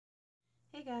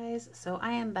Hey guys, so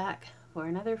I am back for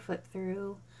another flip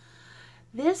through.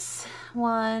 This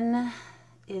one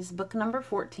is book number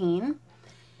 14,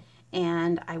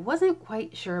 and I wasn't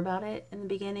quite sure about it in the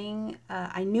beginning.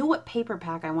 I knew what paper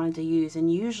pack I wanted to use,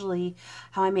 and usually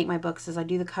how I make my books is I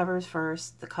do the covers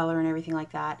first, the color and everything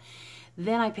like that.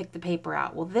 Then I pick the paper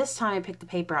out. Well, this time I picked the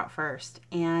paper out first,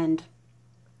 and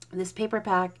this paper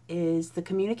pack is the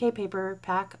Communique paper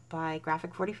pack by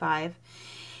Graphic 45,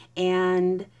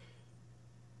 and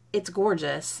it's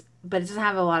gorgeous, but it doesn't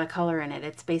have a lot of color in it.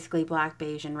 It's basically black,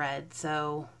 beige, and red.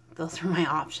 So those are my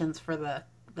options for the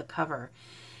cover.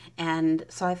 And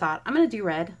so I thought, I'm going to do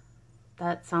red.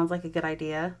 That sounds like a good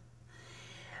idea.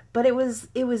 But it was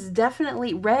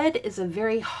definitely, red is a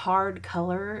very hard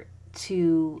color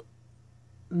to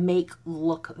make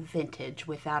look vintage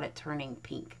without it turning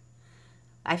pink.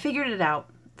 I figured it out.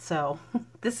 So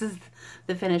this is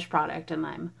the finished product,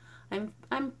 and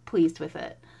I'm pleased with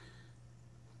it.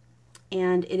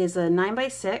 And it is a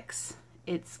 9x6.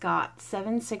 It's got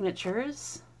 7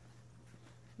 signatures.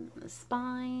 The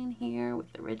spine here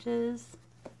with the ridges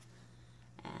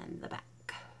and the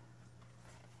back.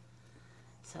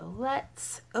 So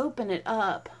let's open it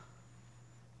up.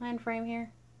 Mind frame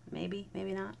here? Maybe,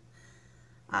 maybe not.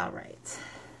 All right.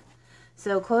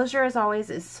 So closure, as always,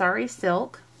 is Sari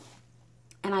Silk.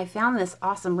 And I found this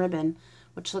awesome ribbon,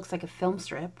 which looks like a film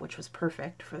strip, which was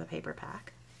perfect for the paper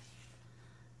pack.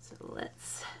 So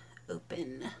let's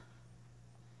open.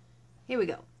 Here we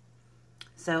go.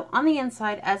 So on the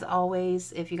inside, as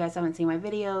always, if you guys haven't seen my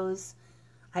videos,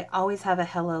 I always have a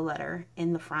hello letter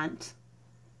in the front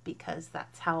because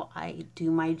that's how I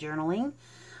do my journaling.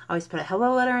 I always put a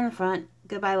hello letter in the front,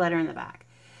 goodbye letter in the back.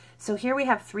 So here we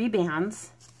have 3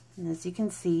 bands, and as you can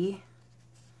see,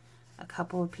 a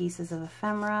couple of pieces of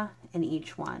ephemera in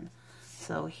each one.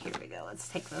 So here we go. Let's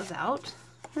take those out.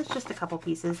 There's just a couple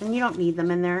pieces, and you don't need them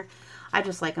in there. I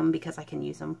just like them because I can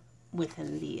use them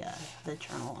within the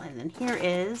journal. And then here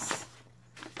is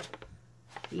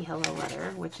the hello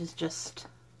letter, which is just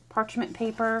parchment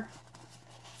paper,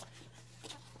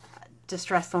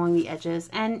 distressed along the edges.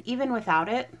 And even without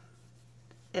it,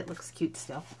 it looks cute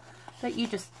still. But you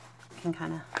just can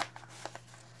kind of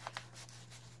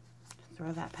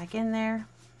throw that back in there,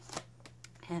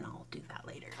 and I'll do that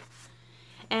later.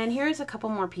 And here's a couple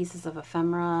more pieces of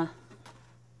ephemera.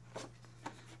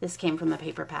 This came from the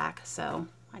paper pack, so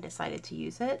I decided to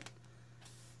use it.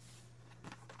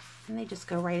 And they just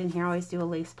go right in here. I always do a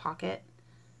lace pocket.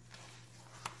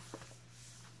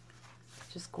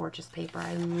 Just gorgeous paper.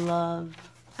 I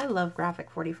love Graphic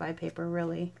 45 paper,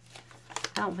 really.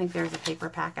 I don't think there's a paper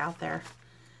pack out there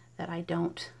that I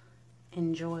don't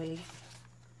enjoy.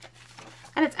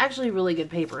 And it's actually really good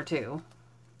paper, too.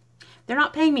 They're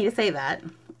not paying me to say that.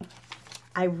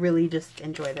 I really just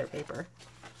enjoy their paper.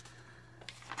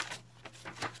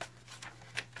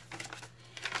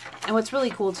 And what's really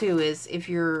cool too is if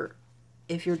you're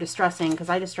distressing, because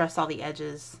I distress all the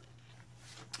edges,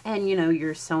 and you know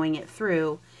you're sewing it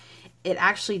through, it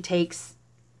actually takes,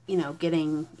 you know,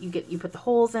 you put the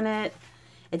holes in it.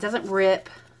 It doesn't rip.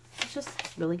 It's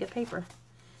just really good paper.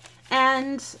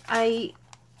 And I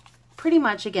pretty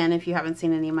much, again, if you haven't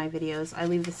seen any of my videos, I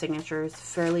leave the signatures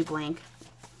fairly blank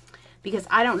because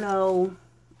I don't know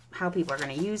how people are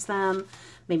going to use them.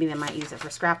 Maybe they might use it for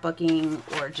scrapbooking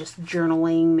or just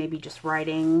journaling, maybe just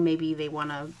writing. Maybe they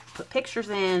want to put pictures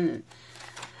in.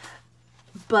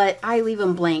 But I leave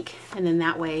them blank, and then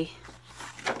that way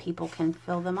people can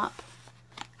fill them up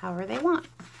however they want.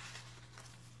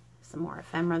 Some more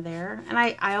ephemera there. And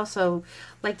I also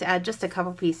like to add just a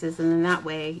couple pieces, and then that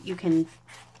way you can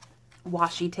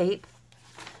washi tape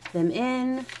them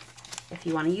in if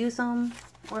you want to use them,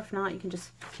 or if not, you can just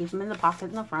keep them in the pocket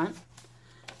in the front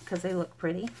because they look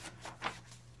pretty.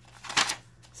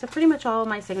 So pretty much all of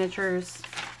my signatures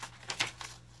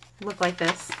look like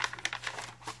this.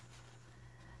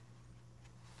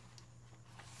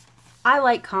 I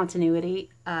like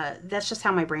continuity. That's just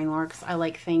how my brain works. I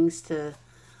like things to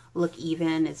look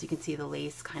even. As you can see, the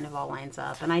lace kind of all lines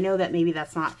up, and I know that maybe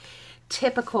that's not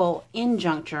typical in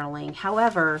junk journaling.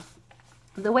 However,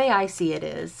 the way I see it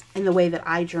is, and the way that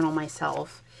I journal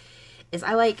myself, is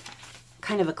I like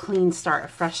kind of a clean start, a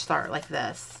fresh start like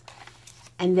this.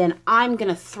 And then I'm going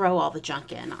to throw all the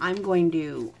junk in. I'm going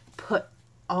to put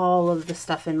all of the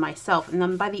stuff in myself. And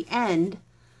then by the end,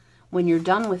 when you're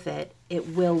done with it,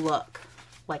 it will look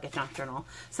like a junk journal.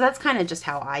 So that's kind of just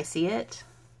how I see it.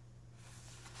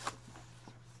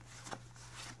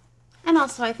 And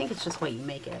also, I think it's just what you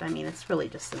make it. I mean, it's really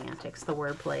just semantics, the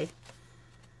wordplay.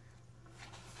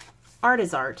 Art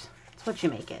is art. It's what you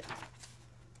make it.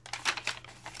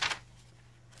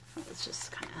 Let's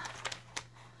just kind of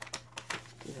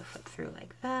Do the flip through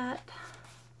like that.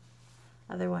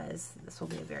 Otherwise, this will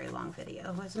be a very long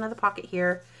video. There's another pocket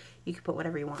here. You can put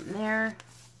whatever you want in there.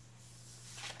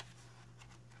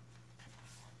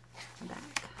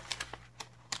 Back.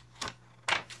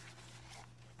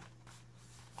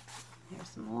 Here's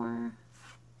some more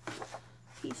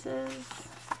pieces.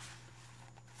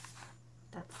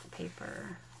 That's the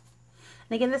paper.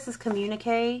 And again, this is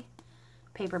Communique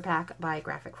paper pack by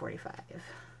Graphic 45.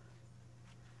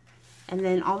 And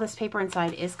then all this paper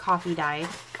inside is coffee dyed.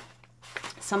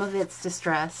 Some of it's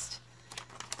distressed.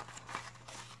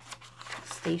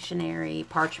 Stationery,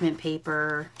 parchment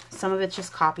paper. Some of it's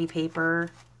just copy paper.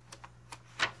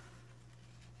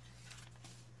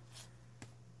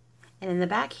 And in the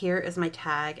back here is my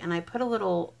tag, and I put a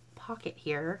little pocket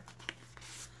here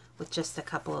with just a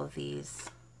couple of these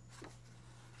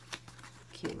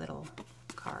cute little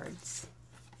cards.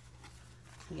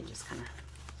 You can just kind of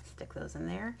stick those in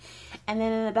there. And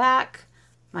then in the back,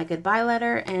 my goodbye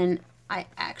letter, and I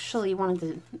actually wanted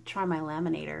to try my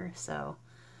laminator, so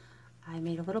I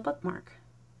made a little bookmark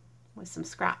with some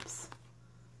scraps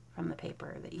from the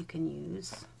paper that you can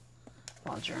use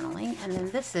while journaling. And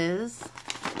then this is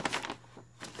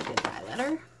the goodbye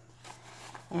letter.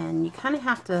 And you kind of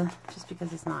have to, just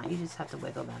because it's not, you just have to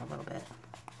wiggle that a little bit.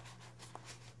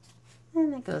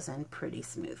 And it goes in pretty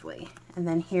smoothly. And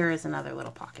then here is another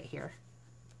little pocket here.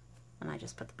 And I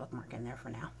just put the bookmark in there for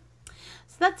now.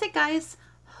 So that's it, guys.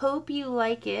 Hope you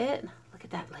like it. Look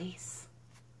at that lace.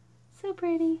 So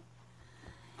pretty.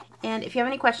 And if you have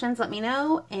any questions, let me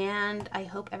know. And I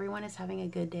hope everyone is having a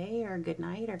good day or a good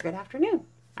night or good afternoon.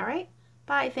 All right?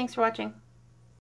 Bye. Thanks for watching.